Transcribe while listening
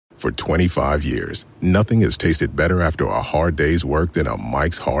For 25 years, nothing has tasted better after a hard day's work than a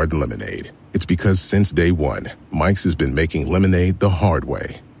Mike's Hard Lemonade. It's because since day one, Mike's has been making lemonade the hard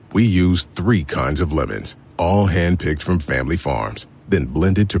way. We use 3 kinds of lemons, all hand-picked from family farms, then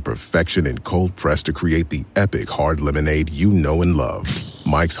blended to perfection and cold pressed to create the epic hard lemonade you know and love.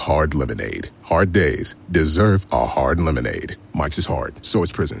 Mike's Hard Lemonade. Hard days deserve a hard lemonade. Mike's is hard, so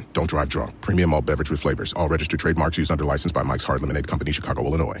is prison. Don't drive drunk. Premium malt beverage with flavors. All registered trademarks used under license by Mike's Hard Lemonade Company, Chicago,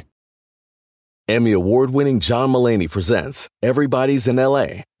 Illinois. Emmy award-winning John Mulaney presents Everybody's in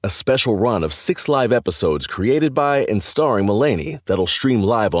L.A., a special run of 6 live episodes created by and starring Mulaney that'll stream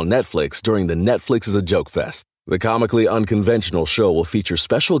live on Netflix during the Netflix is a Joke Fest. The comically unconventional show will feature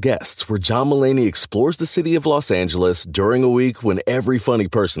special guests where John Mulaney explores the city of Los Angeles during a week when every funny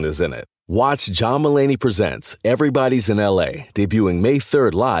person is in it. Watch John Mulaney Presents Everybody's in L.A., debuting May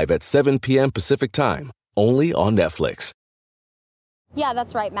 3rd live at 7 p.m. Pacific Time, only on Netflix. Yeah,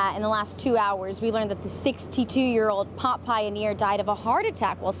 that's right, Matt. In the last 2 hours, we learned that the 62-year-old pop pioneer died of a heart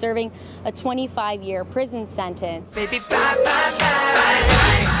attack while serving a 25-year prison sentence. Baby, bye, bye, bye, bye,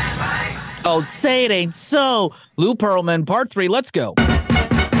 bye, bye. Oh, say it ain't so. Lou Pearlman, part 3. Let's go.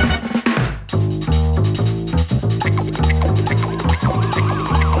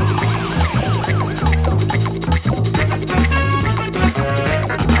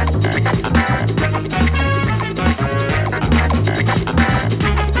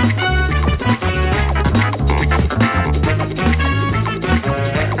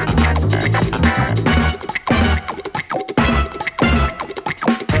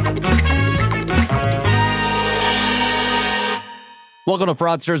 Welcome to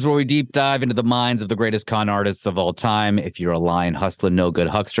Fraudsters, where we deep dive into the minds of the greatest con artists of all time. If you're a lying, hustling, no good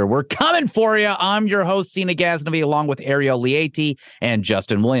huckster, we're coming for you. I'm your host, Cena Ghaznavi, along with Ariel Lieti and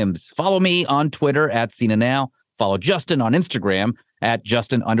Justin Williams. Follow me on Twitter at Cena Now. Follow Justin on Instagram at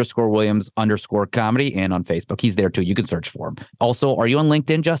Justin_Williams_comedy, and on Facebook. He's there too. You can search for him. Also, are you on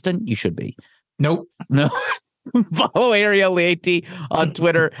LinkedIn, Justin? You should be. Nope. No. Follow Ariel Lieti on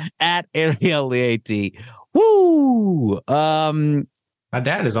Twitter at Ariel Lieti. Woo! My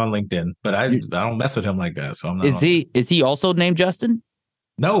dad is on LinkedIn, but I don't mess with him like that. So I'm not. Is he also named Justin?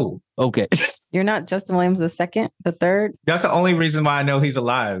 No. Okay. You're not Justin Williams the second, the third? That's the only reason why I know he's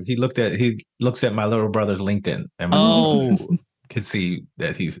alive. He looks at my little brother's LinkedIn. And could see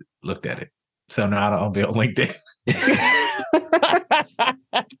that he's looked at it. So now I'll be on LinkedIn.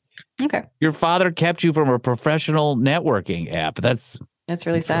 Okay. Your father kept you from a professional networking app. That's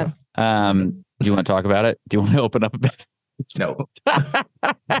really sad. Do you want to talk about it? Do you want to open up a bit? No.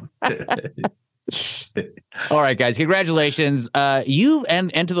 All right, guys. Congratulations. You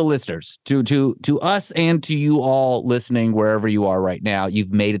and to the listeners, to us and to you all listening wherever you are right now,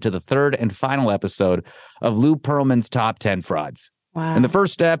 you've made it to the 3rd and final episode of Lou Pearlman's Top 10 Frauds. Wow. In the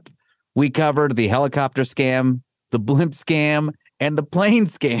first step, we covered the helicopter scam, the blimp scam, and the plane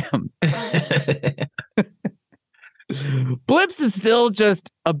scam. Blimps is still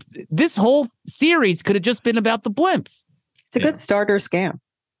just this whole series could have just been about the blimps. It's a good starter scam.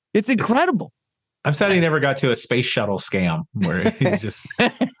 It's incredible. I'm sad he never got to a space shuttle scam where he's just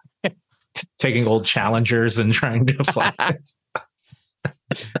taking old Challengers and trying to fly.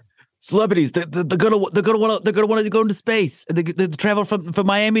 Celebrities, they're gonna want to go into space. They travel from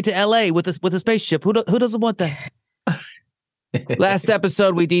Miami to LA with a spaceship. Who doesn't want that? Last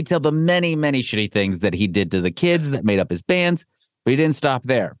episode, we detailed the many, many shitty things that he did to the kids that made up his bands, but he didn't stop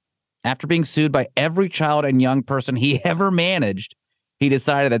there. After being sued by every child and young person he ever managed, he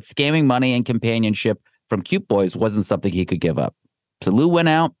decided that scamming money and companionship from cute boys wasn't something he could give up. So Lou went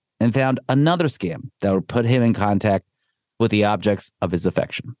out and found another scam that would put him in contact with the objects of his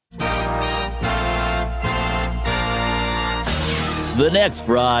affection. The next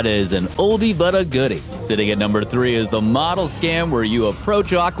fraud is an oldie but a goodie. Sitting at number 3 is the model scam, where you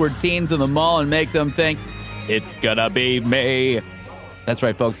approach awkward teens in the mall and make them think, it's gonna be me. That's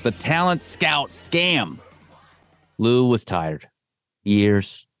right, folks. The talent scout scam. Lou was tired.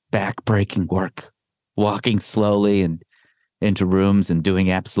 Years, back-breaking work, walking slowly and into rooms and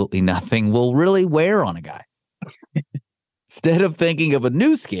doing absolutely nothing will really wear on a guy. Instead of thinking of a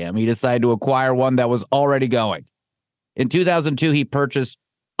new scam, he decided to acquire one that was already going. In 2002, he purchased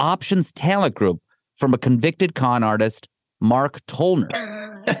Options Talent Group from a convicted con artist, Mark Tollner.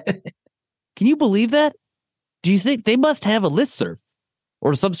 Can you believe that? Do you think they must have a listserv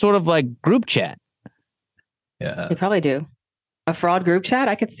or some sort of like group chat? Yeah, They probably do. A fraud group chat?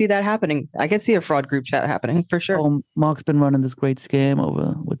 I could see that happening. I could see a fraud group chat happening for sure. Oh, Mark's been running this great scam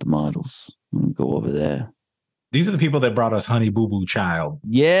over with the models. Go over there. These are the people that brought us Honey Boo Boo Child.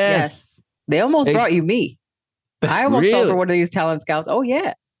 Yes. They almost brought you me. I almost fell Really? for one of these talent scouts. Oh,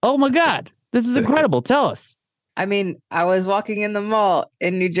 yeah. Oh my God. This is incredible. Tell us. I mean, I was walking in the mall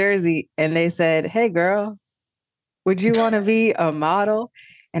in New Jersey and they said, "Hey girl, would you want to be a model?"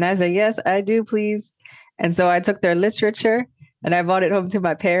 And I said, "Yes, I do, please." And so I took their literature and I brought it home to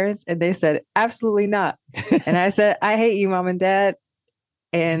my parents and they said, "Absolutely not." And I said, "I hate you, mom and dad."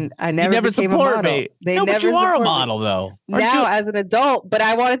 And I never became a model. Me. They no, never but you are a support model, me. though. Now, as an adult, but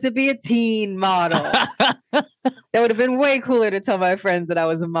I wanted to be a teen model. That would have been way cooler to tell my friends that I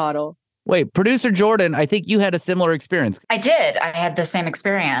was a model. Wait, producer Jordan, I think you had a similar experience. I did. I had the same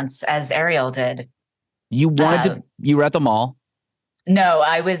experience as Ariel did. You wanted to, you were at the mall. No,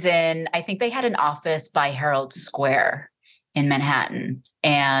 I think they had an office by Herald Square in Manhattan.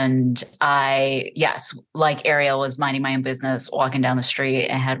 And like Ariel, was minding my own business, walking down the street,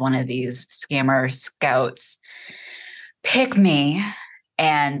 and had one of these scammer scouts pick me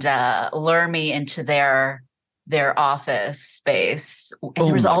and lure me into their office space. And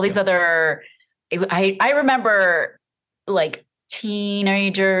there was all these other, I remember like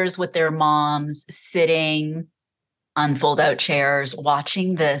teenagers with their moms sitting on fold-out chairs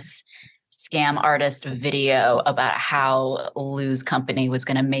watching this scam artist video about how Lou's company was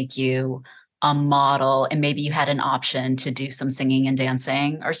going to make you a model, and maybe you had an option to do some singing and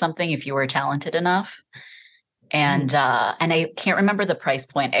dancing or something if you were talented enough. And I can't remember the price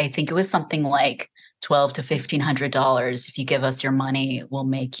point. I think it was something like $1,200 to $1,500. If you give us your money, we'll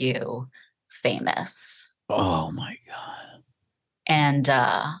make you famous. Oh my God. And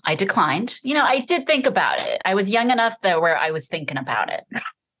I declined. I did think about it. I was young enough where I was thinking about it.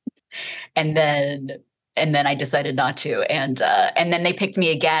 And then I decided not to. And then they picked me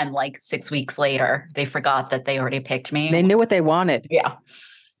again like 6 weeks later. They forgot that they already picked me. They knew what they wanted. Yeah.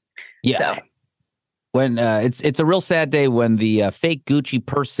 Yeah. So. When it's a real sad day when the fake Gucci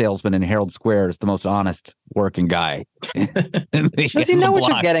purse salesman in Herald Square is the most honest working guy. Because you know what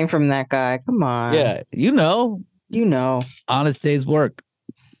you're getting from that guy. Come on. Yeah. You know. Honest day's work.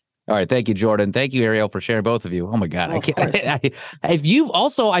 All right. Thank you, Jordan. Thank you, Ariel, for sharing, both of you. Oh, my God. I can't. If you've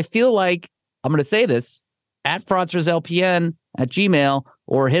also, I feel like I'm going to say this at fraudsterslpn at Gmail,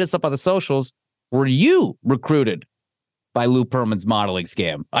 or hit us up on the socials. Were you recruited by Lou Pearlman's modeling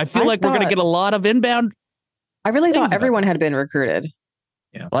scam? I feel like we're going to get a lot of inbound. I really thought everyone had been recruited.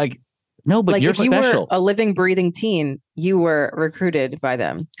 Yeah. No, but you're if you special. Were a living, breathing teen, you were recruited by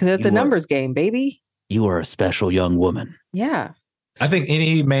them because it's a numbers game, baby. You are a special young woman. Yeah. I think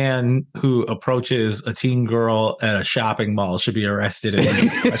any man who approaches a teen girl at a shopping mall should be arrested.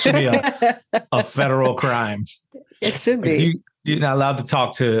 That should be a federal crime. It should be. You're not allowed to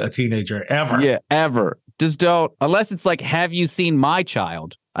talk to a teenager ever. Yeah, ever. Just don't. Unless it's like, have you seen my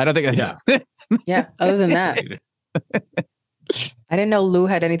child? I don't think. Yeah. Other than that, I didn't know Lou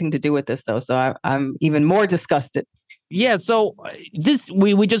had anything to do with this, though. So I'm even more disgusted. Yeah, so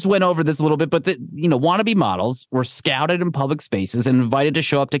we just went over this a little bit, but wannabe models were scouted in public spaces and invited to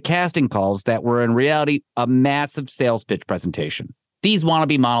show up to casting calls that were in reality a massive sales pitch presentation. These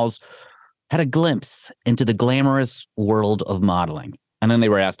wannabe models had a glimpse into the glamorous world of modeling, and then they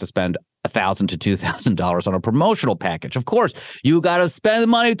were asked to spend $1,000 to $2,000 on a promotional package. Of course, you got to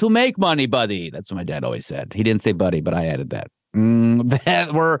spend money to make money, buddy. That's what my dad always said. He didn't say buddy, but I added that.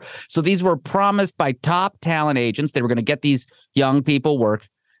 So these were promised by top talent agents. They were going to get these young people work.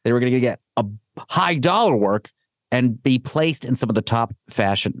 They were going to get a high dollar work and be placed in some of the top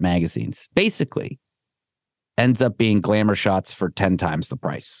fashion magazines. Basically, ends up being glamour shots for 10 times the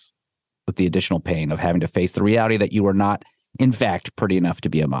price, with the additional pain of having to face the reality that you are not, in fact, pretty enough to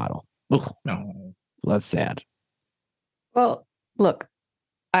be a model. Ugh. No, that's sad. Well, look,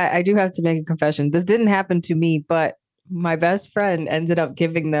 I do have to make a confession. This didn't happen to me, but my best friend ended up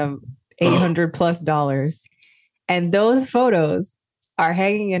giving them $800+. And those photos are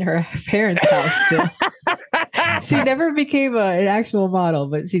hanging in her parents' house still. She never became an actual model,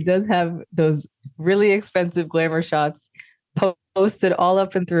 but she does have those really expensive glamour shots posted all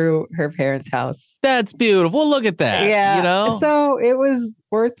up and through her parents' house. That's beautiful. Look at that. Yeah. So it was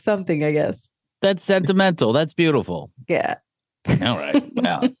worth something, I guess. That's sentimental. That's beautiful. Yeah. All right.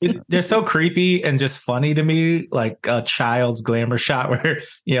 Wow. They're so creepy and just funny to me, like a child's glamour shot where,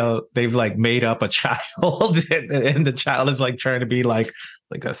 they've like made up a child and the child is like trying to be like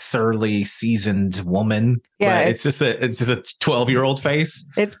a surly, seasoned woman. Yeah. But it's just a 12-year-old face.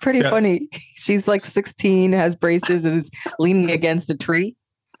 It's pretty funny. She's like 16, has braces, and is leaning against a tree.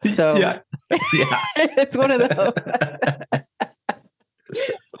 So yeah. It's one of those.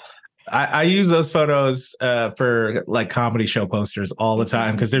 I use those photos for like comedy show posters all the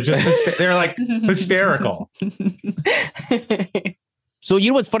time because they're like hysterical. So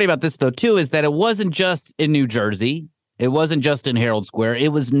what's funny about this though too is that it wasn't just in New Jersey It wasn't just in Herald Square.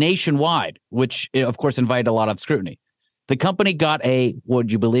 It was nationwide, which, of course, invited a lot of scrutiny. The company got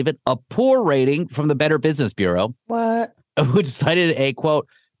would you believe it, a poor rating from the Better Business Bureau. What? Which cited a, quote,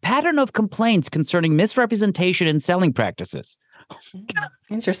 pattern of complaints concerning misrepresentation in selling practices.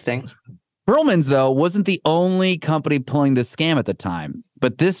 Interesting. Pearlman's, though, wasn't the only company pulling this scam at the time,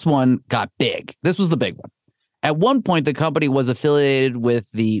 but this one got big. This was the big one. At one point, the company was affiliated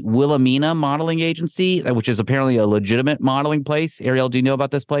with the Wilhelmina modeling agency, which is apparently a legitimate modeling place. Ariel, do you know about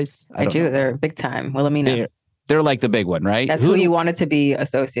this place? I do. Know. They're big time. Wilhelmina. They're like the big one, right? That's who you wanted to be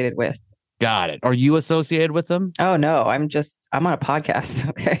associated with. Got it. Are you associated with them? Oh, no. I'm on a podcast.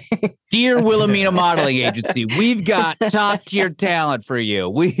 Okay. Dear Wilhelmina Modeling Agency, we've got top tier talent for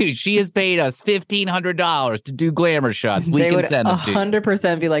you. She has paid us $1,500 to do glamour shots. We can send them to you.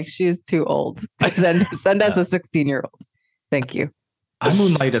 100% be like, she is too old. Send us a 16-year-old. Thank you. I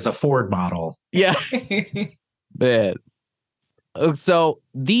moonlight as a Ford model. Yeah. Man. So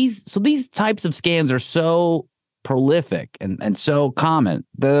these types of scams are so prolific and so common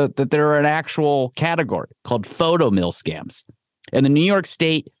that they're an actual category called photo mill scams. And the New York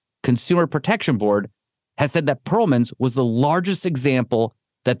State Consumer Protection Board has said that Pearlman's was the largest example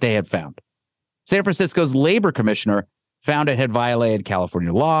that they had found. San Francisco's labor commissioner found it had violated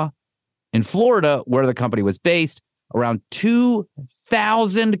California law. In Florida, where the company was based, around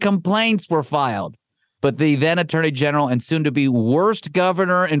 2,000 complaints were filed. But the then Attorney General and soon-to-be worst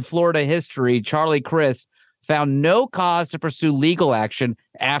governor in Florida history, Charlie Crist, found no cause to pursue legal action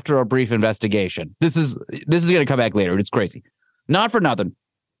after a brief investigation. This is going to come back later. It's crazy. Not for nothing.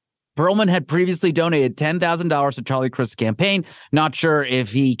 Pearlman had previously donated $10,000 to Charlie Crist's campaign. Not sure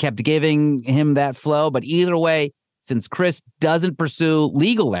if he kept giving him that flow, but either way, since Crist doesn't pursue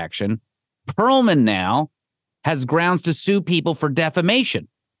legal action, Pearlman now has grounds to sue people for defamation.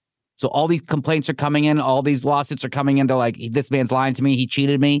 So all these complaints are coming in. All these lawsuits are coming in. They're like, this man's lying to me. He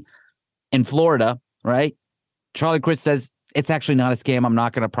cheated me. In Florida, right? Charlie Crist says, it's actually not a scam. I'm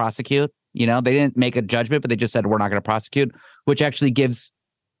not going to prosecute. You know, they didn't make a judgment, but they just said, we're not going to prosecute, which actually gives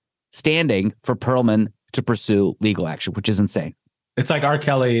standing for Pearlman to pursue legal action, which is insane. It's like R.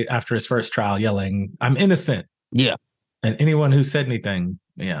 Kelly after his first trial yelling, I'm innocent. Yeah. And anyone who said anything,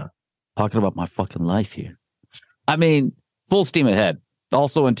 yeah. Talking about my fucking life here. I mean, full steam ahead.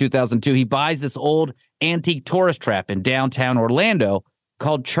 Also in 2002, he buys this old antique tourist trap in downtown Orlando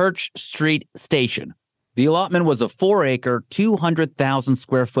called Church Street Station. The allotment was a 4-acre, 200,000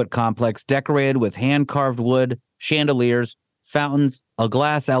 square foot complex decorated with hand-carved wood, chandeliers, fountains, a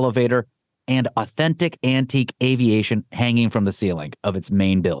glass elevator, and authentic antique aviation hanging from the ceiling of its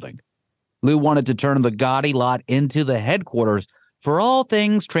main building. Lou wanted to turn the gaudy lot into the headquarters for all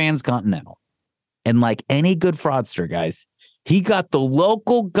things transcontinental. And like any good fraudster, guys, he got the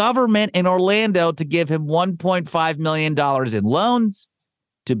local government in Orlando to give him $1.5 million in loans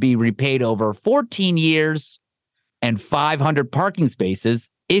to be repaid over 14 years and 500 parking spaces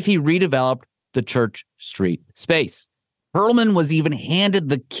if he redeveloped the Church Street space. Pearlman was even handed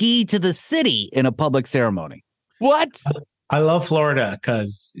the key to the city in a public ceremony. What? I love Florida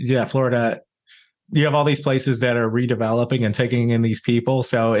because, Florida, you have all these places that are redeveloping and taking in these people.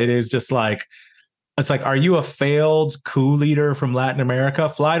 So it is just like, it's like, are you a failed coup leader from Latin America?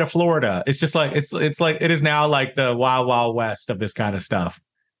 Fly to Florida. It's just like, it's like, it is now like the wild, wild west of this kind of stuff.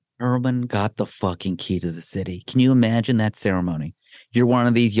 Pearlman got the fucking key to the city. Can you imagine that ceremony? You're one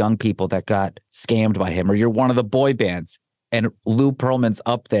of these young people that got scammed by him, or you're one of the boy bands, and Lou Pearlman's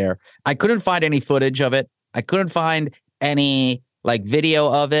up there. I couldn't find any footage of it. I couldn't find any like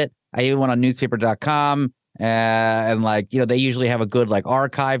video of it. I even went on newspaper.com and they usually have a good like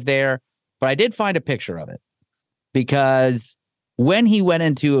archive there. But I did find a picture of it because when he went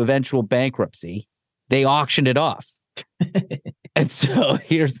into eventual bankruptcy, they auctioned it off. And so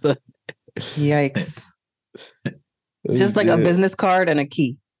here's the yikes. It's just like a business card and a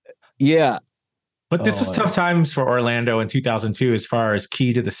key. Yeah. But this was tough times for Orlando in 2002 as far as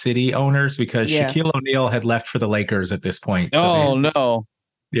key to the city owners, because Shaquille O'Neal had left for the Lakers at this point. So no.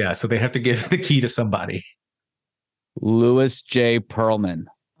 Yeah, so they have to give the key to somebody. Louis J. Pearlman.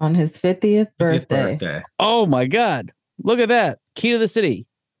 On his 50th birthday. Oh, my God. Look at that. Key to the city.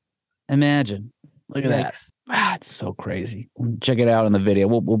 Imagine. Look at that. It's so crazy. Check it out in the video.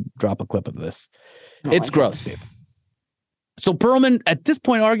 We'll drop a clip of this. It's gross, people. So Pearlman, at this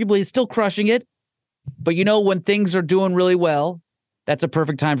point, arguably is still crushing it. But when things are doing really well, that's a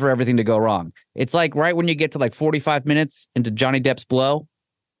perfect time for everything to go wrong. It's like right when you get to like 45 minutes into Johnny Depp's Blow,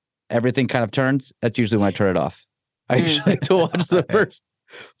 everything kind of turns. That's usually when I turn it off. I usually like to watch the first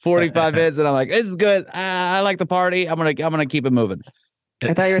 45 minutes and I'm like, this is good. I like the party. I'm gonna keep it moving.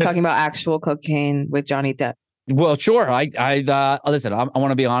 I thought you were talking about actual cocaine with Johnny Depp. Well, sure. I listen. I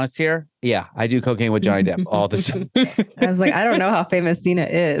want to be honest here. Yeah, I do cocaine with Johnny Depp all the time. I was like, I don't know how famous Cena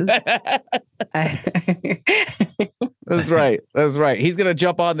is. That's right. That's right. He's gonna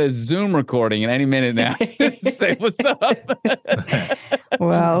jump on this Zoom recording in any minute now. Say what's up.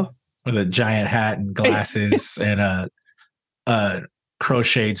 Wow. With a giant hat and glasses and a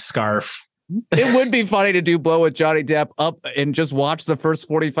crocheted scarf. It would be funny to do Blow with Johnny Depp up and just watch the first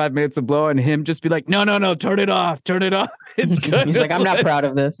 45 minutes of Blow and him just be like, no, turn it off. It's good. He's like, I'm not proud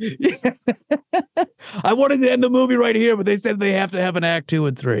of this. I wanted to end the movie right here, but they said they have to have an act 2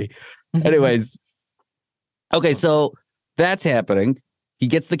 and 3. Anyways. Okay, so that's happening. He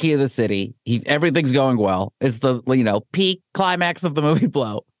gets the key to the city. Everything's going well. It's the, peak climax of the movie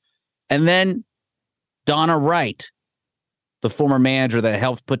Blow. And then Donna Wright, the former manager that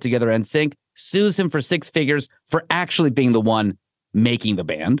helped put together NSYNC, sues him for 6 figures for actually being the one making the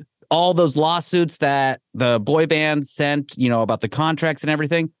band. All those lawsuits that the boy band sent, about the contracts and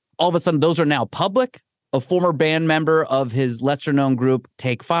everything, all of a sudden those are now public. A former band member of his lesser-known group,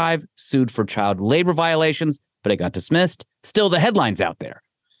 Take 5, sued for child labor violations, but it got dismissed. Still, the headline's out there.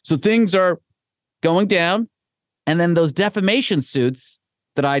 So things are going down. And then those defamation suits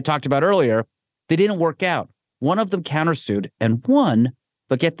that I talked about earlier, they didn't work out. One of them countersued and won,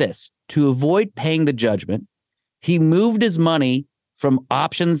 but get this, to avoid paying the judgment, he moved his money from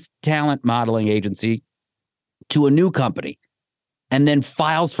Options Talent Modeling Agency to a new company and then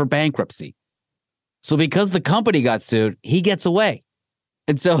files for bankruptcy. So because the company got sued, he gets away.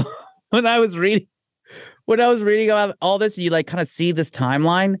 And so when I was reading about all this, you kind of see this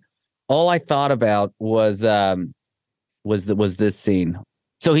timeline. All I thought about was this scene.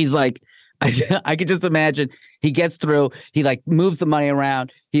 So he's like, I could just imagine he gets through, he moves the money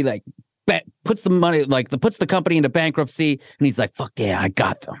around, he puts the money, puts the company into bankruptcy, and he's like, fuck yeah, I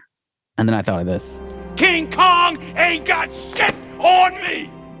got them. And then I thought of this. King Kong ain't got shit on me.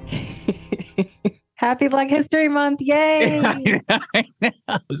 Happy Black History Month. Yay. I know.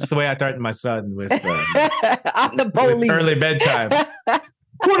 This is the way I threatened my son with I'm the police. With early bedtime.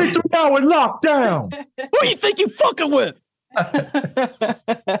 23-hour lockdown. Who do you think you fucking with?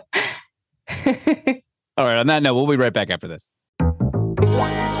 All right, on that note, we'll be right back after this.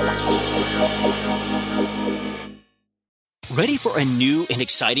 Ready for a new and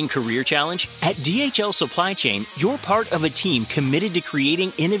exciting career challenge? At DHL Supply Chain, you're part of a team committed to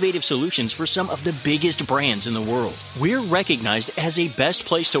creating innovative solutions for some of the biggest brands in the world. We're recognized as a best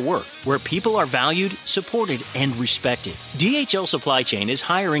place to work, where people are valued, supported, and respected. DHL Supply Chain is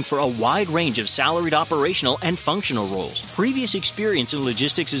hiring for a wide range of salaried operational and functional roles. Previous experience in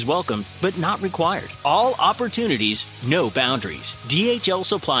logistics is welcome, but not required. All opportunities, no boundaries. DHL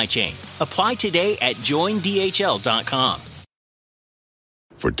Supply Chain. Apply today at joindhl.com.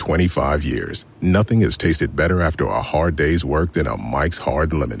 For 25 years, nothing has tasted better after a hard day's work than a Mike's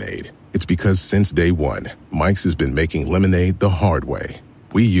Hard Lemonade. It's because since day one, Mike's has been making lemonade the hard way.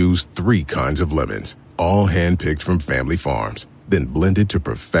 We use 3 kinds of lemons, all handpicked from family farms, then blended to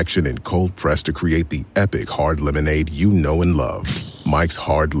perfection in cold press to create the epic hard lemonade you know and love. Mike's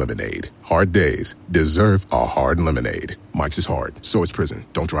Hard Lemonade. Hard days deserve a hard lemonade. Mike's is hard, so is prison.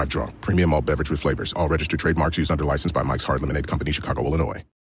 Don't drive drunk. Premium all beverage with flavors. All registered trademarks used under license by Mike's Hard Lemonade Company, Chicago, Illinois.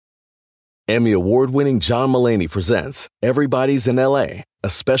 Emmy award-winning John Mulaney presents Everybody's in L.A., a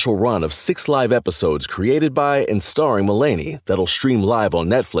special run of 6 live episodes created by and starring Mulaney that'll stream live on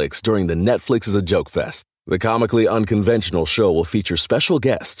Netflix during the Netflix is a Joke Fest. The comically unconventional show will feature special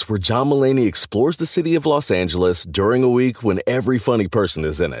guests where John Mulaney explores the city of Los Angeles during a week when every funny person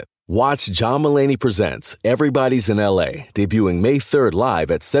is in it. Watch John Mulaney Presents Everybody's in L.A., debuting May 3rd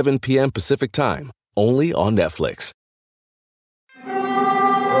live at 7 p.m. Pacific Time, only on Netflix.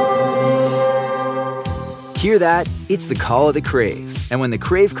 Hear that? It's the call of the Crave. And when the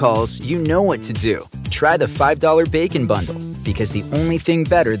Crave calls, you know what to do. Try the $5 Bacon Bundle, because the only thing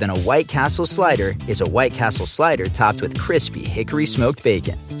better than a White Castle slider is a White Castle slider topped with crispy hickory smoked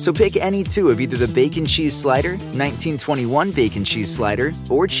bacon. So pick any 2 of either the Bacon Cheese Slider, 1921 Bacon Cheese Slider,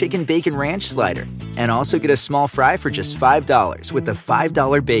 or Chicken Bacon Ranch Slider. And also get a small fry for just $5 with the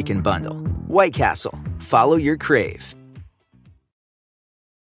 $5 Bacon Bundle. White Castle. Follow your Crave.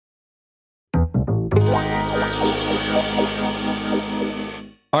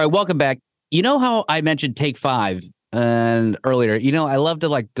 All right, welcome back. You know how I mentioned Take 5 and earlier? I love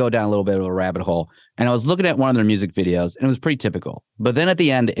to go down a little bit of a rabbit hole. And I was looking at one of their music videos, and it was pretty typical. But then at the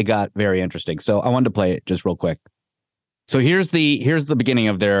end, it got very interesting. So I wanted to play it just real quick. So here's the beginning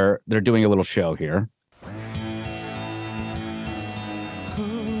of they're doing a little show here.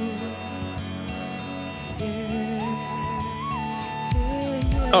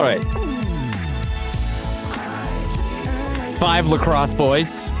 All right. 5 lacrosse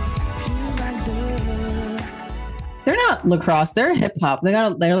boys. They're not lacrosse. They're hip hop.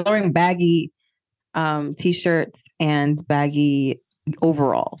 They're wearing baggy t-shirts and baggy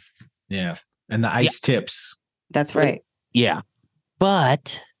overalls. Yeah. And the ice tips. That's right. Yeah.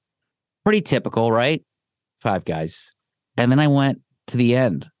 But pretty typical, right? 5 guys. And then I went to the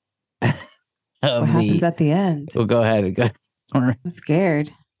end. What happens at the end? Well, go ahead. I'm scared.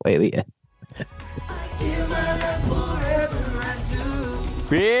 Wait. Yeah.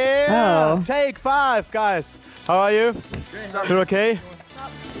 Oh. Take 5, guys. How are you? You okay?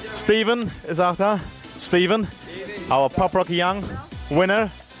 Steven ist auch da. Steven, our Pop Rock Young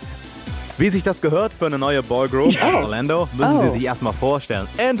winner. Wie sich das gehört für eine neue Boygroup aus Orlando, müssen Sie sich erstmal vorstellen.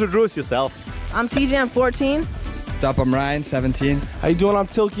 Introduce yourself. I'm TJ, I'm 14. What's up, I'm Ryan, 17. How you doing? I'm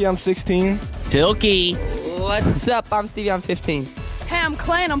Tilky, I'm 16. Tilky. What's up? I'm Stevie, I'm 15. Hey, I'm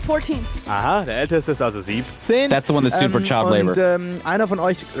Clay and I'm 14. Aha, der Älteste ist also 17. That's the one that's super child labor. Und einer von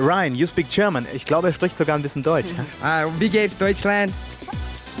euch, Ryan, you speak German. Ich glaube, er spricht sogar ein bisschen Deutsch. Wie geht's, Deutschland?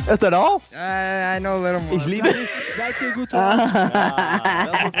 Is that all? I know a little more. Ich liebe dich. Seid ihr gut drauf? Ja,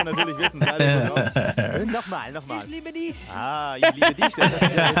 das muss man natürlich wissen. Seid ihr gut drauf? Nochmal. Ich liebe dich. Ich liebe dich. Das hat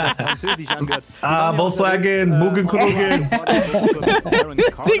sich das Französisch angehört. Volkswagen, Mugenkrugen.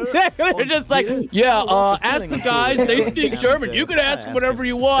 That's exactly. They're just like, ask the guys. They speak German. You can ask whatever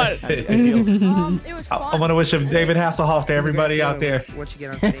you want. I want to wish David Hasselhoff to everybody out there. Once you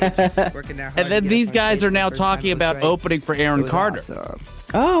get on stage, working there hard And then to get these up on guys stage are now the first time talking was about great. opening for Aaron It was Carter. awesome.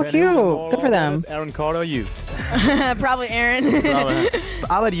 Oh, cute. Good for them. Aaron Carter, you. Probably Aaron.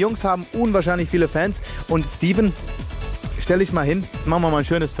 Aber die Jungs haben unwahrscheinlich viele Fans. Und Steven, stell dich mal hin. Jetzt machen wir mal ein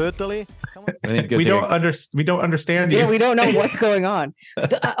schönes Viertel. We don't understand you. Yeah, we don't know what's going on.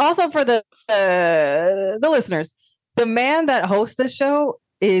 Also, for the listeners, the man that hosts the show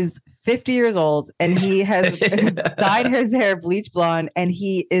is 50 years old and he has dyed his hair bleach blonde and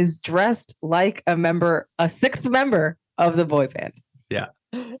he is dressed like a sixth member of the boy band. Yeah.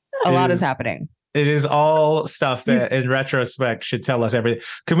 A lot is happening. It is all stuff that in retrospect should tell us everything.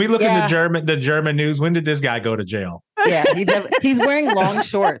 Can we look at the German news? When did this guy go to jail? Yeah, he's wearing long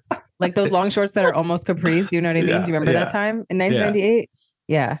shorts, like those long shorts that are almost capris. Do you know what I mean? Yeah, Do you remember that time in 1998?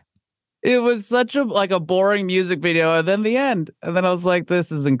 Yeah. It was such a boring music video, and then the end. And then I was like,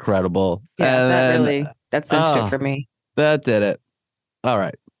 this is incredible. Yeah, that cinched it for me. That did it. All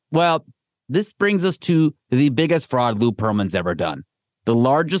right. Well, this brings us to the biggest fraud Lou Pearlman's ever done. The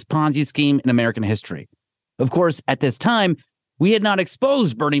largest Ponzi scheme in American history. Of course, at this time, we had not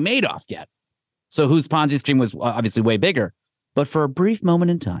exposed Bernie Madoff yet. So whose Ponzi scheme was obviously way bigger. But for a brief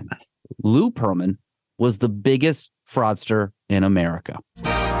moment in time, Lou Pearlman was the biggest fraudster in America.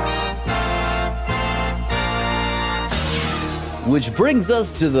 Which brings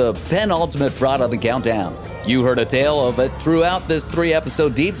us to the penultimate fraud on the countdown. You heard a tale of it throughout this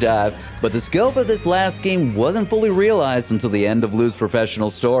 3-episode deep dive, but the scope of this last scheme wasn't fully realized until the end of Lou's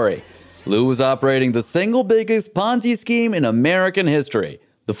professional story. Lou was operating the single biggest Ponzi scheme in American history.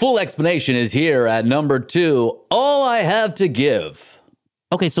 The full explanation is here at number 2, All I Have to Give.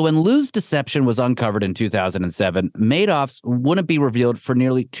 Okay, so when Lou's deception was uncovered in 2007, Madoff's wouldn't be revealed for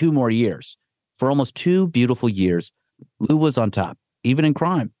nearly 2 more years. For almost 2 beautiful years, Lou was on top, even in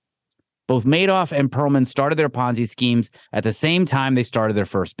crime. Both Madoff and Pearlman started their Ponzi schemes at the same time they started their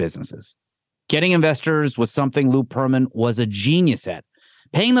first businesses. Getting investors was something Lou Pearlman was a genius at.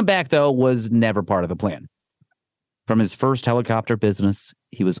 Paying them back, though, was never part of the plan. From his first helicopter business,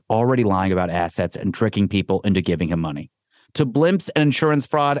 he was already lying about assets and tricking people into giving him money. To blimps and insurance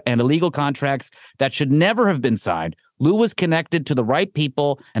fraud and illegal contracts that should never have been signed, Lou was connected to the right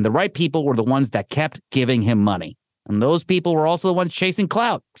people, and the right people were the ones that kept giving him money. And those people were also the ones chasing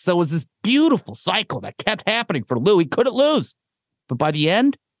clout. So it was this beautiful cycle that kept happening for Lou. He couldn't lose. But by the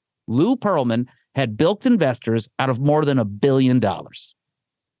end, Lou Pearlman had bilked investors out of more than $1 billion.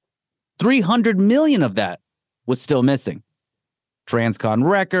 $300 million of that was still missing. Transcon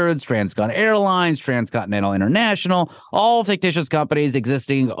Records, Transcon Airlines, Transcontinental International, all fictitious companies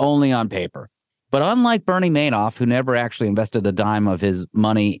existing only on paper. But unlike Bernie Madoff, who never actually invested a dime of his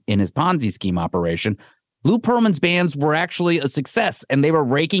money in his Ponzi scheme operation, Lou Pearlman's bands were actually a success, and they were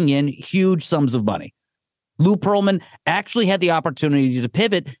raking in huge sums of money. Lou Pearlman actually had the opportunity to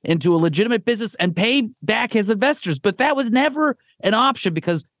pivot into a legitimate business and pay back his investors, but that was never an option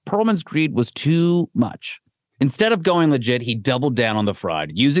because Pearlman's greed was too much. Instead of going legit, he doubled down on the fraud,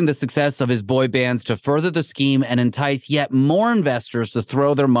 using the success of his boy bands to further the scheme and entice yet more investors to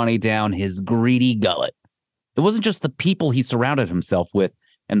throw their money down his greedy gullet. It wasn't just the people he surrounded himself with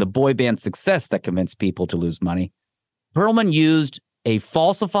and the boy band success that convinced people to lose money. Pearlman used a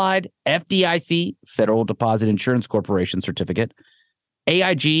falsified FDIC, Federal Deposit Insurance Corporation certificate,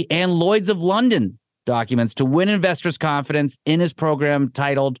 AIG, and Lloyd's of London documents to win investors' confidence in his program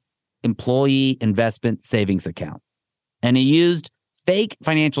titled Employee Investment Savings Account. And he used fake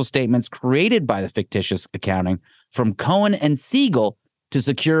financial statements created by the fictitious accounting from Cohen and Siegel to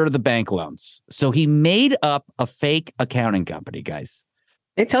secure the bank loans. So he made up a fake accounting company, guys.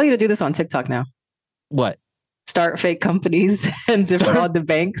 They tell you to do this on TikTok now. What? Start fake companies and defraud the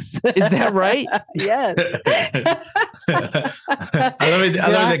banks. Is that right? Yes. I love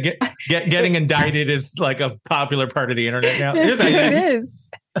that getting indicted is like a popular part of the internet now. It is.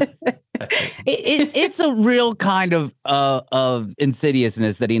 It's a real kind of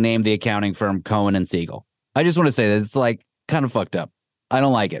insidiousness that he named the accounting firm Cohen and Siegel. I just want to say that it's like kind of fucked up. I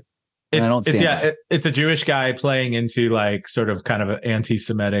don't like it. It's a Jewish guy playing into like sort of kind of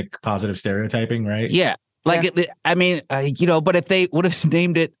anti-Semitic positive stereotyping, right? Yeah. Like, yeah. But if they would have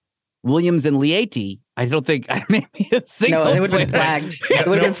named it Williams and Lieti, I don't think maybe a single. No, it would have been flagged. It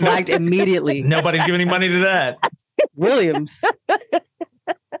would have been flagged immediately. Nobody's giving any money to that. Williams.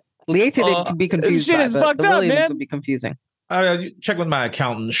 Lieti they could be confused. This shit is fucked the up, Williams man. would be confusing. Check with my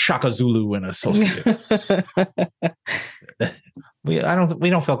accountant, Shaka Zulu and Associates. We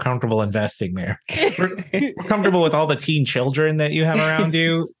don't feel comfortable investing there. We're comfortable with all the teen children that you have around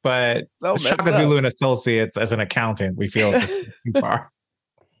you, but Shaka Zulu and Associates as an accountant, we feel is just too far.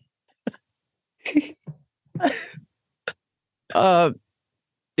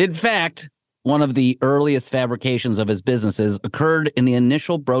 In fact, one of the earliest fabrications of his businesses occurred in the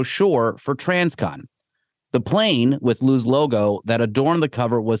initial brochure for Transcon. The plane with Lou's logo that adorned the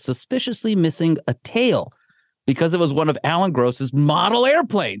cover was suspiciously missing a tail because it was one of Alan Gross's model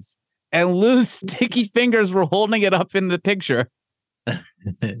airplanes, and Lou's sticky fingers were holding it up in the picture.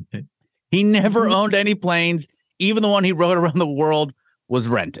 He never owned any planes. Even the one he rode around the world was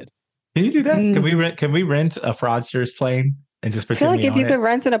rented. Can you do that? Can we rent a fraudster's plane and just pretend? I feel like if you could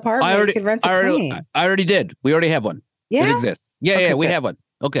rent an apartment, you could rent a plane. I already did. We already have one. Yeah? It exists. Yeah, we have one.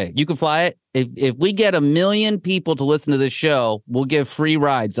 Okay, you can fly it. If we get 1 million people to listen to this show, we'll give free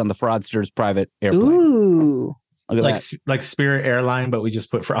rides on the fraudster's private airplane. Ooh. Like Spirit Airline, but we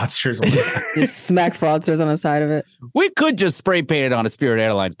just put fraudsters on the side. Just smack fraudsters on the side of it. We could just spray paint it on a Spirit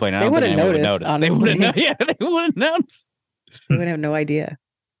Airlines plane. They wouldn't notice, honestly. They wouldn't notice. They would have no idea.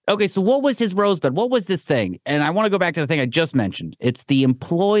 Okay, so what was his rosebud? What was this thing? And I want to go back to the thing I just mentioned. It's the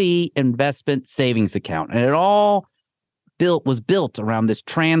Employee Investment Savings Account. And it all was built around this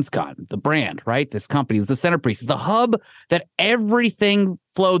Transcon, the brand, right? This company was the centerpiece, the hub that everything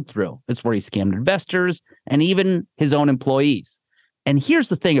flowed through. It's where he scammed investors and even his own employees. And here's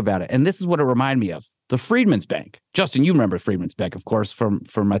the thing about it, and this is what it reminded me of. The Freedman's Bank. Justin, you remember Freedman's Bank, of course, from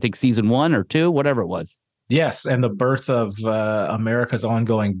I think season 1 or 2, whatever it was. Yes, and the birth of America's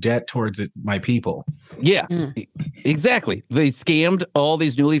ongoing debt towards my people. Yeah, exactly. They scammed all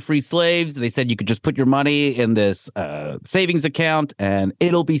these newly free slaves. They said you could just put your money in this savings account and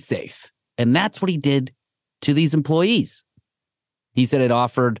it'll be safe. And that's what he did to these employees. He said it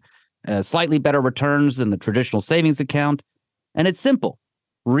offered slightly better returns than the traditional savings account. And it's simple.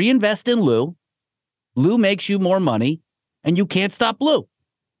 Reinvest in Lou. Lou makes you more money and you can't stop Lou.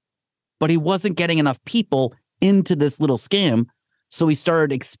 But he wasn't getting enough people into this little scam, so he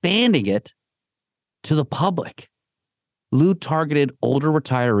started expanding it to the public. Lou targeted older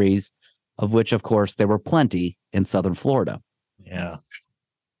retirees, of which, of course, there were plenty in Southern Florida. Yeah.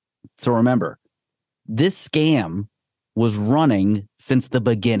 So remember, this scam was running since the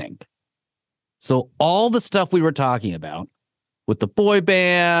beginning. So all the stuff we were talking about with the boy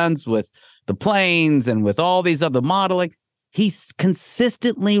bands, with the planes, and with all these other modeling, he's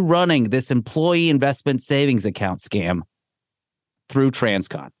consistently running this employee investment savings account scam through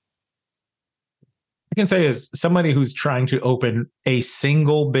Transcon. I can say as somebody who's trying to open a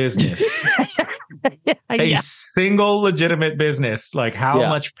single business, single legitimate business, like how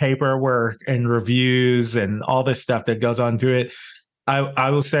much paperwork and reviews and all this stuff that goes on to it. I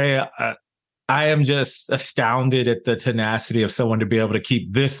will say I am just astounded at the tenacity of someone to be able to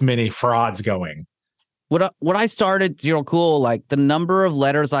keep this many frauds going. When I started Zero Cool, like the number of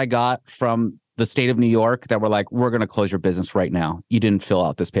letters I got from the state of New York that were like, we're going to close your business right now. You didn't fill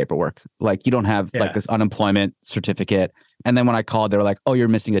out this paperwork. Like you don't have like this unemployment certificate. And then when I called, they were like, oh, you're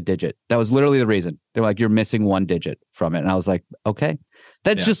missing a digit. That was literally the reason. They're like, you're missing 1 digit from it. And I was like, okay,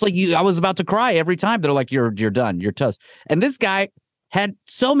 that's just like you. I was about to cry every time. They're like, you're done. You're toast. And this guy had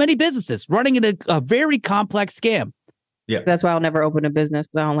so many businesses running in a very complex scam. Yeah. That's why I'll never open a business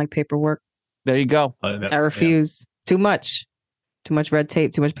because I don't like paperwork. There you go. I refuse. Too much red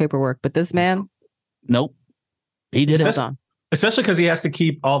tape, too much paperwork. But this man, nope, he did it. especially because he has to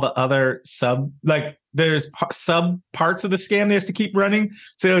keep all the other there's sub parts of the scam he has to keep running.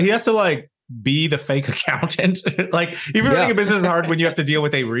 So he has to like be the fake accountant. Like even running a business is hard when you have to deal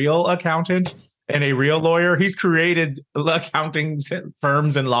with a real accountant and a real lawyer. He's created accounting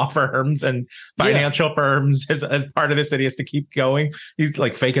firms and law firms and financial firms as part of this that he has to keep going. He's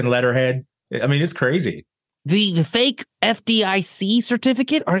like faking letterhead. I mean, it's crazy. The fake FDIC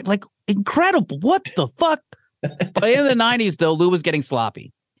certificate are like incredible. What the fuck? But in the 90s, though, Lou was getting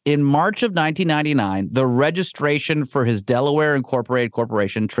sloppy. In March of 1999, the registration for his Delaware Incorporated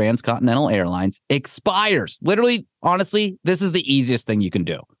Corporation, Transcontinental Airlines, expires. Literally, honestly, this is the easiest thing you can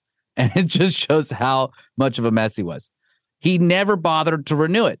do. And it just shows how much of a mess he was. He never bothered to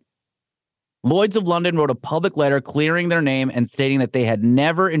renew it. Lloyd's of London wrote a public letter clearing their name and stating that they had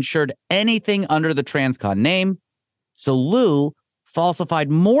never insured anything under the Transcon name. So Lou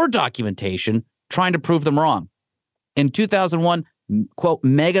falsified more documentation trying to prove them wrong. In 2001, quote,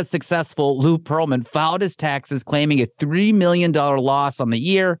 mega successful Lou Pearlman filed his taxes claiming a $3 million loss on the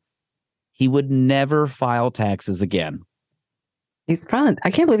year. He would never file taxes again. He's filing.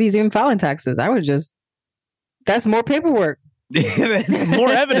 I can't believe he's even filing taxes. That's more paperwork. It's more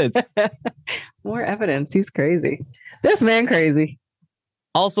evidence. More evidence. He's crazy. This man crazy.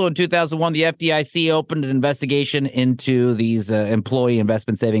 Also in 2001, the FDIC opened an investigation into these employee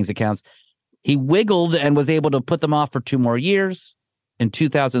investment savings accounts. He wiggled and was able to put them off for 2 more years. In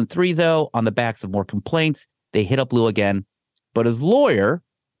 2003, though, on the backs of more complaints, they hit up Lou again. But his lawyer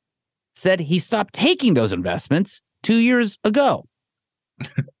said he stopped taking those investments 2 years ago.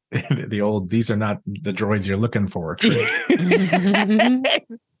 These are not the droids you're looking for.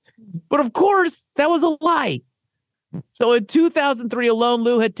 But of course, that was a lie. So in 2003 alone,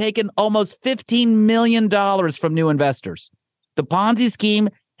 Lou had taken almost $15 million from new investors. The Ponzi scheme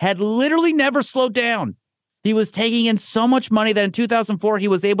had literally never slowed down. He was taking in so much money that in 2004, he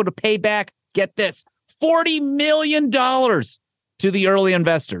was able to pay back, get this, $40 million to the early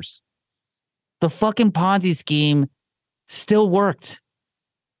investors. The fucking Ponzi scheme still worked.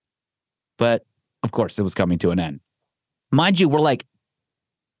 But, of course, it was coming to an end. Mind you, we're like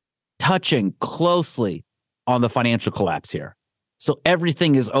touching closely on the financial collapse here. So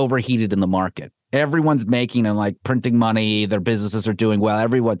everything is overheated in the market. Everyone's making and like printing money. Their businesses are doing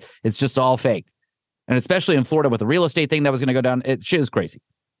well. It's just all fake. And especially in Florida with the real estate thing that was going to go down, shit is crazy.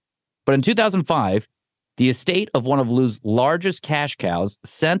 But in 2005, the estate of one of Lou's largest cash cows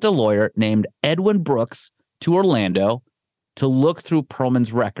sent a lawyer named Edwin Brooks to Orlando to look through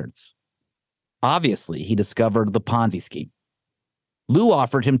Pearlman's records. Obviously, he discovered the Ponzi scheme. Lou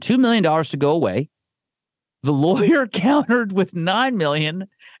offered him $2 million to go away. The lawyer countered with $9 million,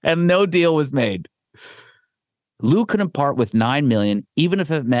 and no deal was made. Lou couldn't part with $9 million, even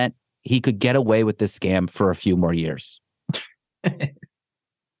if it meant he could get away with this scam for a few more years.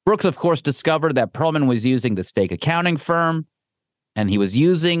 Brooks, of course, discovered that Pearlman was using this fake accounting firm, and he was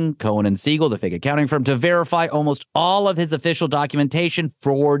using Cohen & Siegel, the fake accounting firm, to verify almost all of his official documentation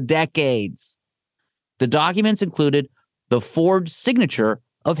for decades. The documents included the forged signature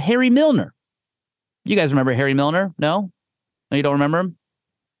of Harry Milner. You guys remember Harry Milner? No, you don't remember him?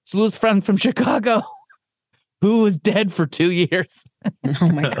 It's Lou's friend from Chicago who was dead for 2 years. Oh,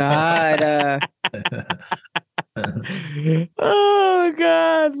 my God. Oh,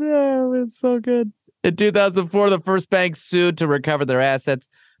 God. Oh, it's so good. In 2004, the first bank sued to recover their assets.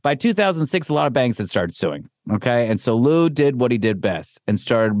 By 2006, a lot of banks had started suing. Okay. And so Lou did what he did best and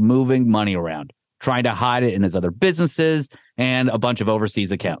started moving money around, trying to hide it in his other businesses and a bunch of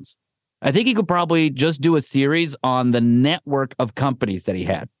overseas accounts. I think he could probably just do a series on the network of companies that he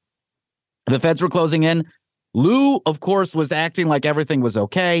had. The feds were closing in. Lou, of course, was acting like everything was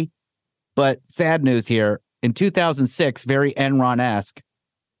okay. But sad news here. In 2006, very Enron-esque,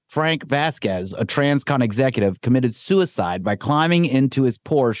 Frank Vasquez, a Transcon executive, committed suicide by climbing into his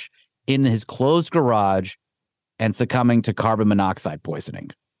Porsche in his closed garage and succumbing to carbon monoxide poisoning.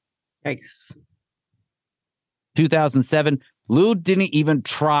 Yikes. 2007, Lou didn't even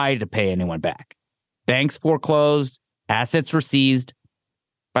try to pay anyone back. Banks foreclosed, assets were seized.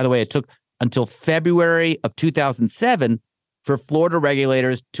 By the way, it took until February of 2007 for Florida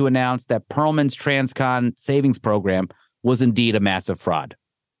regulators to announce that Pearlman's Transcon savings program was indeed a massive fraud,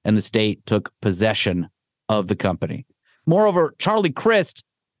 and the state took possession of the company. Moreover, Charlie Crist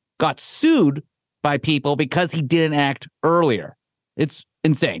got sued by people because he didn't act earlier. It's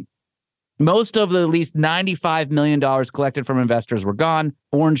insane. Most of the at least $95 million collected from investors were gone.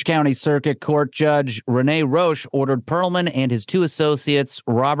 Orange County Circuit Court Judge Renee Roche ordered Pearlman and his 2 associates,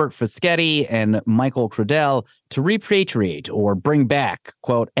 Robert Fischetti and Michael Crudell, to repatriate or bring back,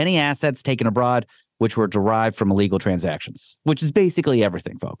 quote, any assets taken abroad which were derived from illegal transactions, which is basically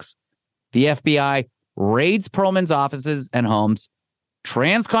everything, folks. The FBI raids Pearlman's offices and homes.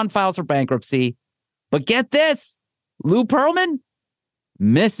 Transcon files for bankruptcy. But get this, Lou Pearlman,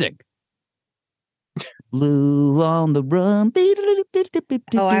 missing. Lou on the run.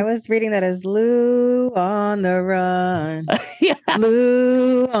 Oh, I was reading that as Lou on the run. Yeah.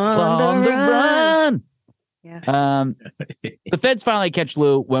 Lou on the run. Yeah. The feds finally catch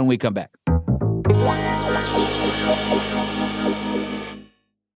Lou when we come back.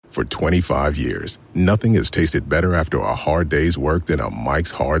 For 25 years, nothing has tasted better after a hard day's work than a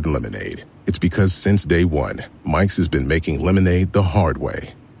Mike's Hard Lemonade. It's because since day one, Mike's has been making lemonade the hard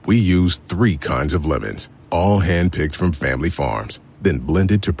way. We use 3 kinds of lemons, all hand-picked from family farms, then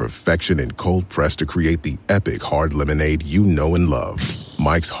blended to perfection and cold pressed to create the epic hard lemonade you know and love.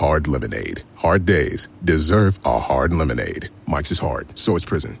 Mike's Hard Lemonade. Hard days deserve a hard lemonade. Mike's is hard, so is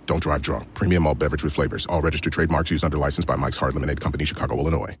prison. Don't drive drunk. Premium malt beverage with flavors. All registered trademarks used under license by Mike's Hard Lemonade Company, Chicago,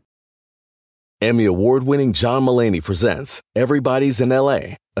 Illinois. Emmy award-winning John Mulaney presents Everybody's in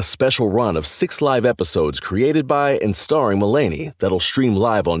L.A., a special run of 6 live episodes created by and starring Mulaney that'll stream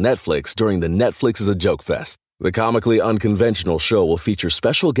live on Netflix during the Netflix is a Joke Fest. The comically unconventional show will feature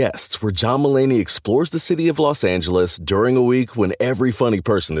special guests where John Mulaney explores the city of Los Angeles during a week when every funny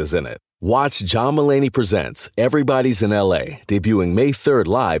person is in it. Watch John Mulaney Presents Everybody's in L.A., debuting May 3rd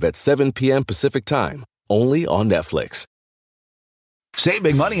live at 7 p.m. Pacific Time, only on Netflix. Save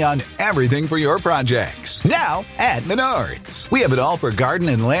big money on everything for your projects. Now at Menards. We have it all for garden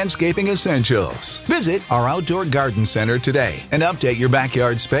and landscaping essentials. Visit our outdoor garden center today and update your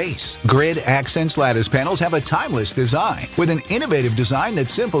backyard space. Grid Accents lattice panels have a timeless design with an innovative design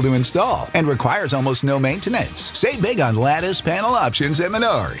that's simple to install and requires almost no maintenance. Save big on lattice panel options at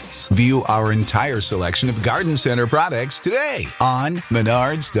Menards. View our entire selection of garden center products today on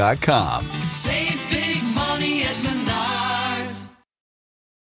Menards.com. Save big money at Menards.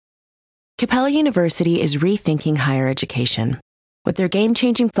 Capella University is rethinking higher education. With their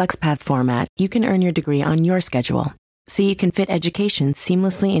game-changing FlexPath format, you can earn your degree on your schedule, so you can fit education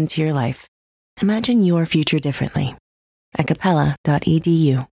seamlessly into your life. Imagine your future differently at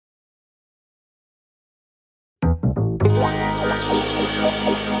capella.edu.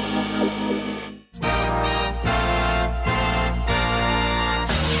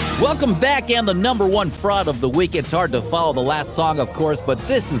 Welcome back, and the number one fraud of the week. It's hard to follow the last song, of course, but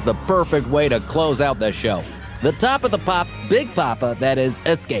this is the perfect way to close out the show. The top of the pops, Big Poppa, that is,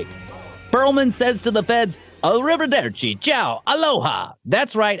 escapes. Pearlman says to the feds, arrivederci, ciao, aloha.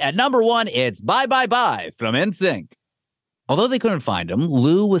 That's right, at number 1, it's bye, bye, bye from NSYNC. Although they couldn't find him,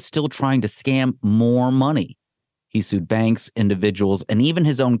 Lou was still trying to scam more money. He sued banks, individuals, and even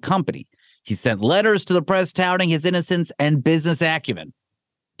his own company. He sent letters to the press touting his innocence and business acumen.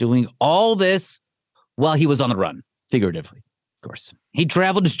 Doing all this while he was on the run, figuratively, of course. He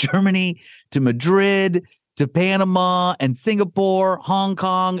traveled to Germany, to Madrid, to Panama, and Singapore, Hong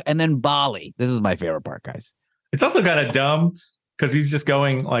Kong, and then Bali. This is my favorite part, guys. It's also kind of dumb because he's just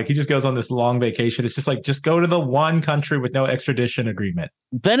going, like, he just goes on this long vacation. It's just like, just go to the one country with no extradition agreement.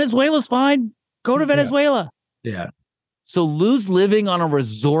 Venezuela's fine. Go to Venezuela. Yeah. So Lou's living on a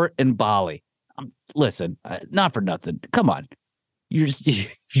resort in Bali. Listen, not for nothing. Come on. You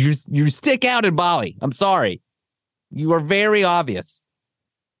stick out in Bali. I'm sorry. You are very obvious.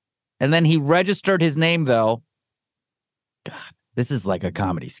 And then he registered his name, though. God, this is like a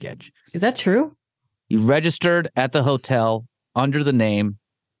comedy sketch. Is that true? He registered at the hotel under the name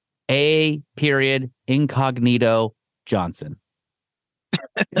A. Incognito Johnson.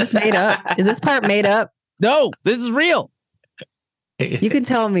 Is this made up? Is this part made up? No, this is real. You can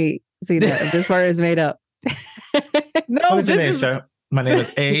tell me, Zena, if this part is made up. No, this is. Sir? My name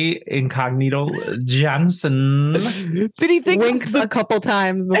is A. Incognito Johnson. Did he think winks a couple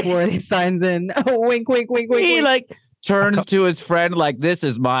times before he signs in? Wink, wink, wink, wink. He wink. like turns to his friend like, "This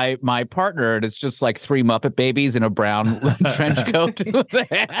is my partner," and it's just like 3 Muppet babies in a brown trench coat.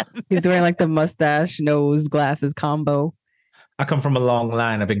 He's wearing like the mustache, nose, glasses combo. I come from a long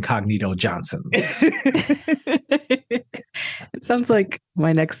line of Incognito Johnsons. It sounds like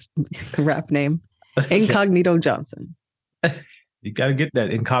my next rap name, Incognito Johnson. You got to get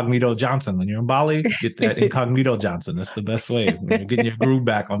that Incognito Johnson. When you're in Bali, get that Incognito Johnson. That's the best way when you're getting your groove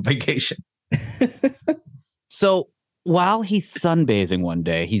back on vacation. So while he's sunbathing one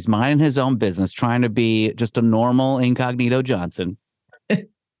day, he's minding his own business, trying to be just a normal Incognito Johnson.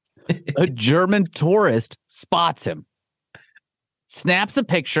 A German tourist spots him, snaps a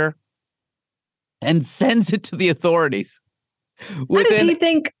picture, and sends it to the authorities. How does he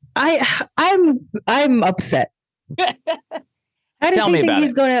think? I'm upset. How does he think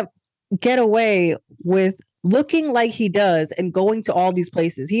he's going to get away with looking like he does and going to all these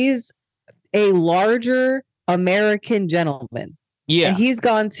places? He's a larger American gentleman. Yeah. And he's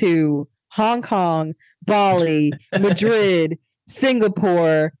gone to Hong Kong, Bali, Madrid,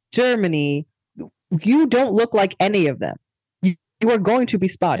 Singapore, Germany. You don't look like any of them. You are going to be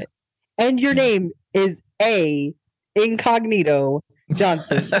spotted. And your name is A. Incognito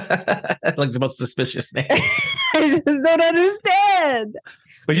Johnson. Like the most suspicious name. I just don't understand.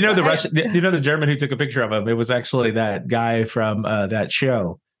 But you know the German who took a picture of him, it was actually that guy from that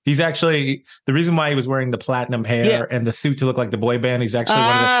show. He's actually, the reason why he was wearing the platinum hair and the suit to look like the boy band, he's actually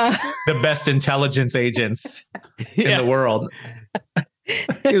one of the best intelligence agents in the world.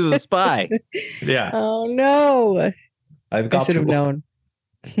 He was a spy. Yeah. Oh, no. I should have known.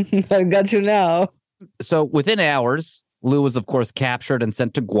 I've got you now. So within hours, Lou was, of course, captured and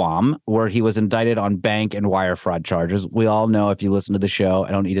sent to Guam, where he was indicted on bank and wire fraud charges. We all know, if you listen to the show,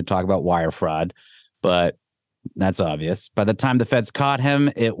 I don't need to talk about wire fraud, but that's obvious. By the time the feds caught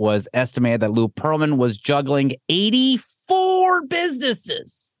him, it was estimated that Lou Pearlman was juggling 84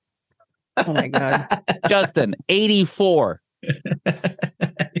 businesses. Oh, my God. Justin, 84.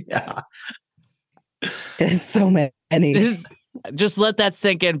 Yeah. There's so many. Just let that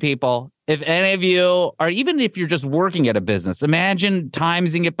sink in, people. If any of you, or even if you're just working at a business, imagine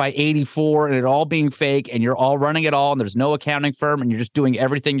timesing it by 84 and it all being fake and you're all running it all and there's no accounting firm and you're just doing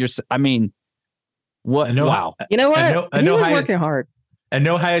everything what? Wow. You know what? He was working hard. And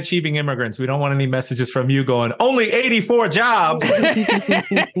no high achieving immigrants. We don't want any messages from you going, only 84 jobs.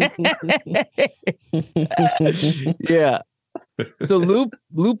 Yeah. So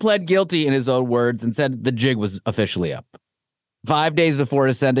Lou pled guilty in his own words and said the jig was officially up. 5 days before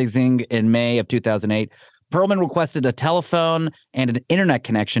his sentencing in May of 2008, Pearlman requested a telephone and an internet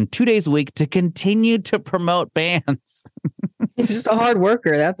connection 2 days a week to continue to promote bands. He's just a hard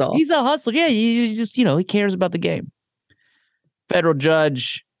worker, that's all. He's a hustler. Yeah, he cares about the game. Federal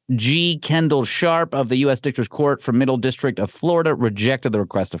Judge G. Kendall Sharp of the U.S. District Court for Middle District of Florida rejected the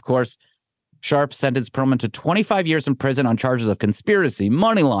request, of course. Sharp sentenced Pearlman to 25 years in prison on charges of conspiracy,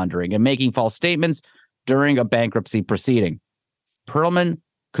 money laundering, and making false statements during a bankruptcy proceeding. Pearlman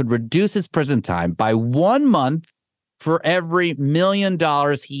could reduce his prison time by 1 month for every $1 million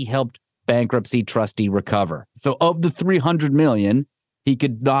he helped bankruptcy trustee recover. So of the $300 million, he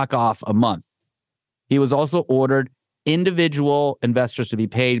could knock off a month. He was also ordered individual investors to be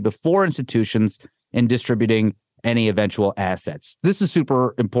paid before institutions in distributing any eventual assets. This is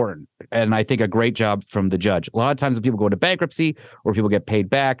super important, and I think a great job from the judge. A lot of times when people go into bankruptcy or people get paid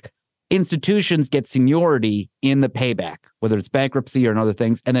back, institutions get seniority in the payback, whether it's bankruptcy or other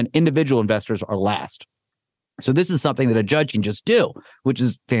things, and then individual investors are last. So this is something that a judge can just do, which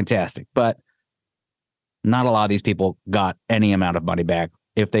is fantastic. But not a lot of these people got any amount of money back.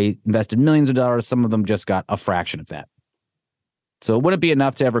 If they invested millions of dollars, some of them just got a fraction of that. So it wouldn't be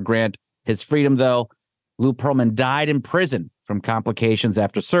enough to ever grant his freedom, though. Lou Pearlman died in prison from complications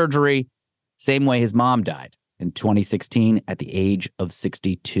after surgery, same way his mom died in 2016 at the age of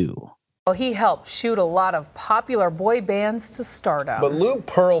 62. Well, he helped shoot a lot of popular boy bands to stardom. But Lou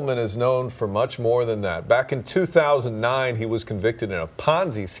Pearlman is known for much more than that. Back in 2009, he was convicted in a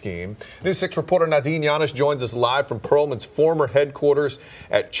Ponzi scheme. News 6 reporter Nadine Yanish joins us live from Pearlman's former headquarters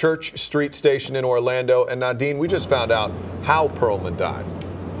at Church Street Station in Orlando. And Nadine, we just found out how Pearlman died.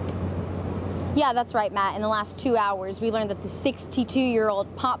 Yeah, that's right, Matt. In the last 2 hours, we learned that the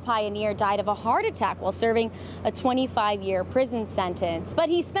 62-year-old pop pioneer died of a heart attack while serving a 25-year prison sentence. But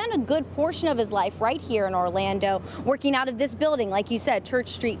he spent a good portion of his life right here in Orlando, working out of this building, like you said, Church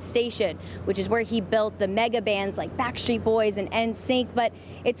Street Station, which is where he built the mega bands like Backstreet Boys and NSYNC. But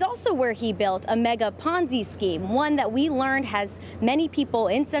it's also where he built a mega Ponzi scheme, one that we learned has many people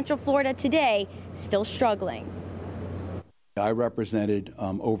in Central Florida today still struggling. I represented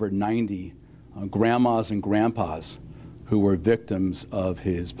over 90 grandmas and grandpas who were victims of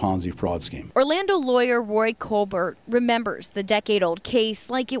his Ponzi fraud scheme. Orlando lawyer Roy Colbert remembers the decade-old case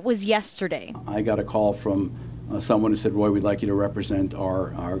like it was yesterday. I got a call from someone who said, Roy, we'd like you to represent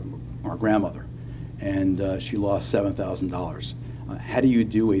our grandmother. And she lost $7,000. How do you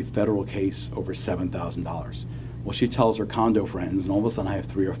do a federal case over $7,000? Well, she tells her condo friends, and all of a sudden I have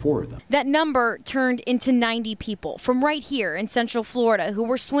 3 or 4 of them. That number turned into 90 people from right here in Central Florida who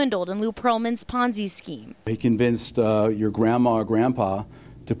were swindled in Lou Pearlman's Ponzi scheme. He convinced your grandma or grandpa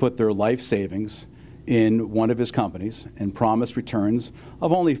to put their life savings in one of his companies and promise returns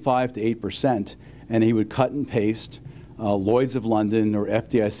of only 5 to 8%, and he would cut and paste Lloyd's of London or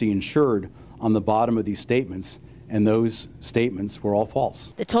FDIC insured on the bottom of these statements, and those statements were all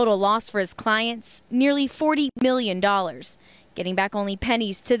false. The total loss for his clients, nearly $40 million, getting back only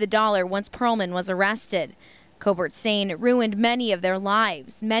pennies to the dollar once Pearlman was arrested. Cobert's saying it ruined many of their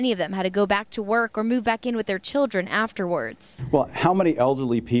lives. Many of them had to go back to work or move back in with their children afterwards. Well, how many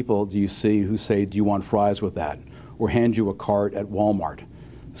elderly people do you see who say, do you want fries with that? Or hand you a cart at Walmart?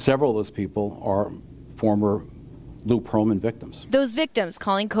 Several of those people are former Lou Pearlman victims. Those victims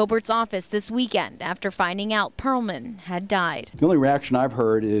calling Cobert's office this weekend after finding out Pearlman had died. The only reaction I've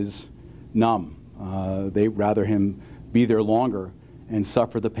heard is numb. They'd rather him be there longer and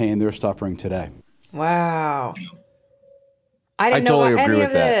suffer the pain they're suffering today. Wow. I didn't know totally about agree any with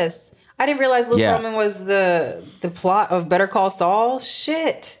of that. this. I didn't realize Lou Yeah. Pearlman was the plot of Better Call Saul.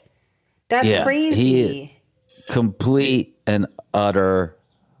 Shit. That's crazy. He is complete and utter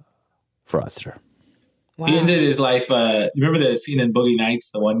fraudster. Wow. He ended his life. You remember the scene in Boogie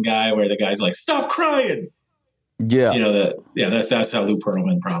Nights, the one guy where the guy's like, "Stop crying." Yeah. You know that's how Lou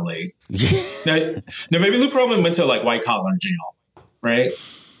Pearlman probably. no, maybe Lou Pearlman went to like white collar jail, right?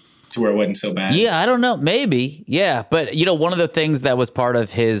 To where it wasn't so bad. Yeah, I don't know. Maybe. Yeah. But, one of the things that was part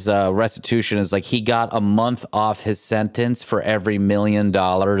of his restitution is like he got a month off his sentence for every $1 million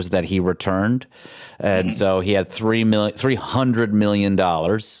that he returned. And so he had $300 million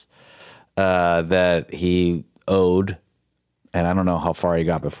that he owed. And I don't know how far he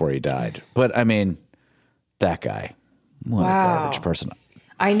got before he died. But, I mean, that guy. What a garbage person.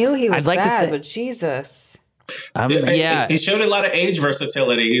 I knew he was I'd like to bad, say- but Jesus. He showed a lot of age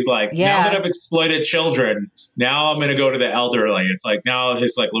versatility. He's like, now that I've exploited children, now I'm going to go to the elderly. It's like now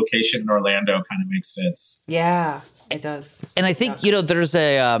his like location in Orlando kind of makes sense. Yeah, it does. And I think there's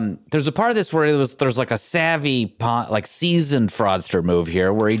a part of this where there's like a savvy like seasoned fraudster move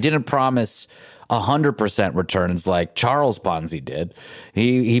here where he didn't promise 100% returns like Charles Ponzi did.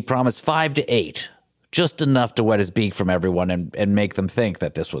 He promised 5 to 8, just enough to wet his beak from everyone and make them think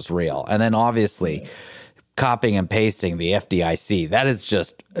that this was real. And then obviously copying and pasting the FDIC, that is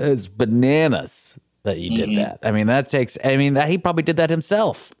just it's bananas that you did that. I mean, that he probably did that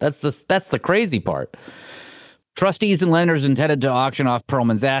himself. That's the crazy part. Trustees and lenders intended to auction off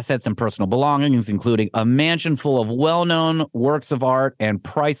Pearlman's assets and personal belongings, including a mansion full of well-known works of art and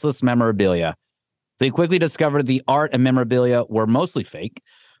priceless memorabilia. They quickly discovered the art and memorabilia were mostly fake.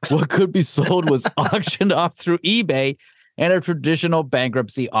 What could be sold was auctioned off through eBay and a traditional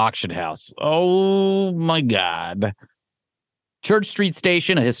bankruptcy auction house. Oh, my God. Church Street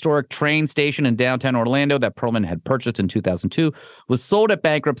Station, a historic train station in downtown Orlando that Pearlman had purchased in 2002, was sold at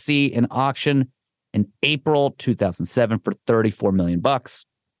bankruptcy in auction in April 2007 for $34 million.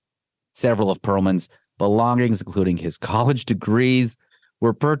 Several of Pearlman's belongings, including his college degrees,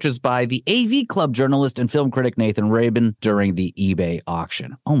 were purchased by the AV Club journalist and film critic Nathan Rabin during the eBay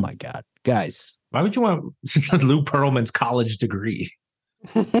auction. Oh, my God. Guys. Why would you want Lou Pearlman's college degree?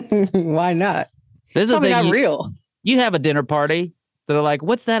 Why not? This is probably the thing, not real. You have a dinner party. They're like,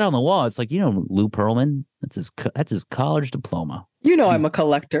 what's that on the wall? It's like, Lou Pearlman. That's his college diploma. I'm a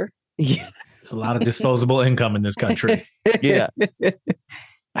collector. Yeah. It's a lot of disposable income in this country. Yeah.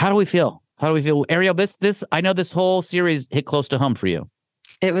 How do we feel? Ariel, this I know this whole series hit close to home for you.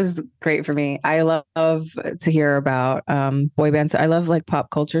 It was great for me. I love to hear about boy bands. I love like pop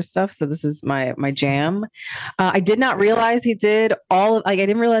culture stuff. So this is my jam. I did not realize he did I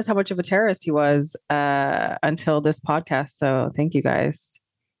didn't realize how much of a terrorist he was until this podcast. So thank you guys.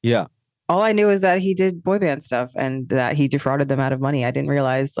 Yeah. All I knew is that he did boy band stuff and that he defrauded them out of money. I didn't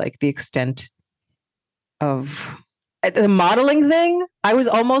realize like the extent of the modeling thing. I was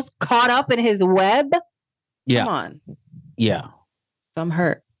almost caught up in his web. Yeah. Come on. Yeah. So I'm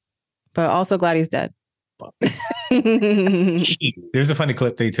hurt, but also glad he's dead. There's a funny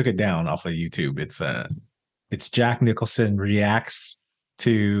clip. They took it down off of YouTube. It's Jack Nicholson reacts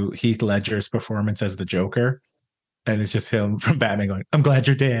to Heath Ledger's performance as the Joker. And it's just him from Batman going, "I'm glad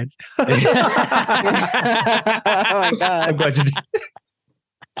you're dead." Oh my God. I'm glad you're dead.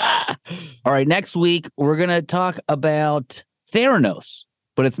 All right. Next week, we're going to talk about Theranos,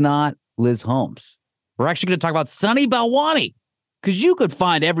 but it's not Liz Holmes. We're actually going to talk about Sunny Balwani because you could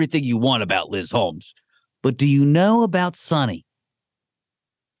find everything you want about Liz Holmes. But do you know about Sunny?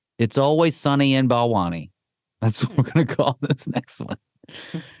 It's always Sunny in Balwani. That's what we're going to call this next one.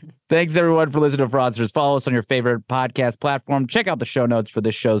 Thanks, everyone, for listening to Fraudsters. Follow us on your favorite podcast platform. Check out the show notes for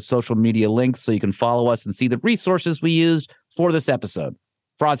this show's social media links so you can follow us and see the resources we used for this episode.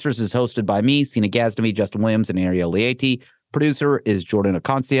 Fraudsters is hosted by me, Sina Gazdemi, Justin Williams, and Ariel Lieti. Producer is Jordan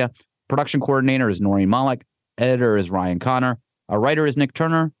Aconcia. Production coordinator is Noreen Malik. Editor is Ryan Connor. Our writer is Nick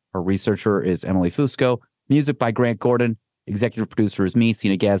Turner. Our researcher is Emily Fusco. Music by Grant Gordon. Executive producer is me,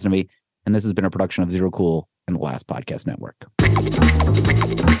 Sina Gazdemi. And this has been a production of Zero Cool and the Last Podcast Network.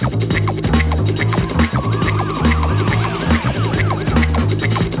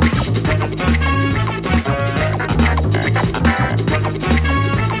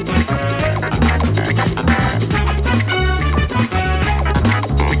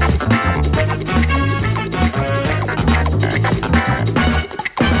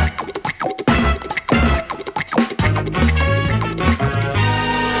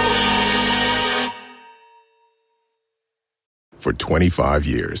 For 25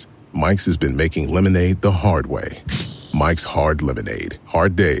 years, Mike's has been making lemonade the hard way. Mike's Hard Lemonade.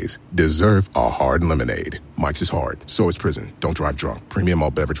 Hard days deserve a hard lemonade. Mike's is hard, so is prison. Don't drive drunk. Premium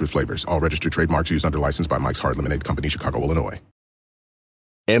malt beverage with flavors. All registered trademarks used under license by Mike's Hard Lemonade Company, Chicago, Illinois.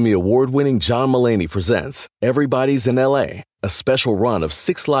 Emmy award-winning John Mulaney presents Everybody's in L.A., a special run of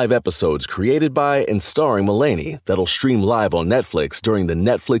 6 live episodes created by and starring Mulaney that'll stream live on Netflix during the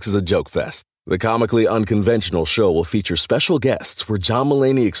Netflix is a Joke Fest. The comically unconventional show will feature special guests where John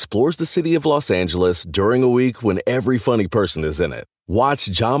Mulaney explores the city of Los Angeles during a week when every funny person is in it. Watch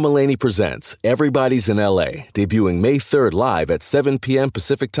John Mulaney Presents Everybody's in L.A., debuting May 3rd live at 7 p.m.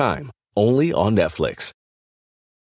 Pacific Time, only on Netflix.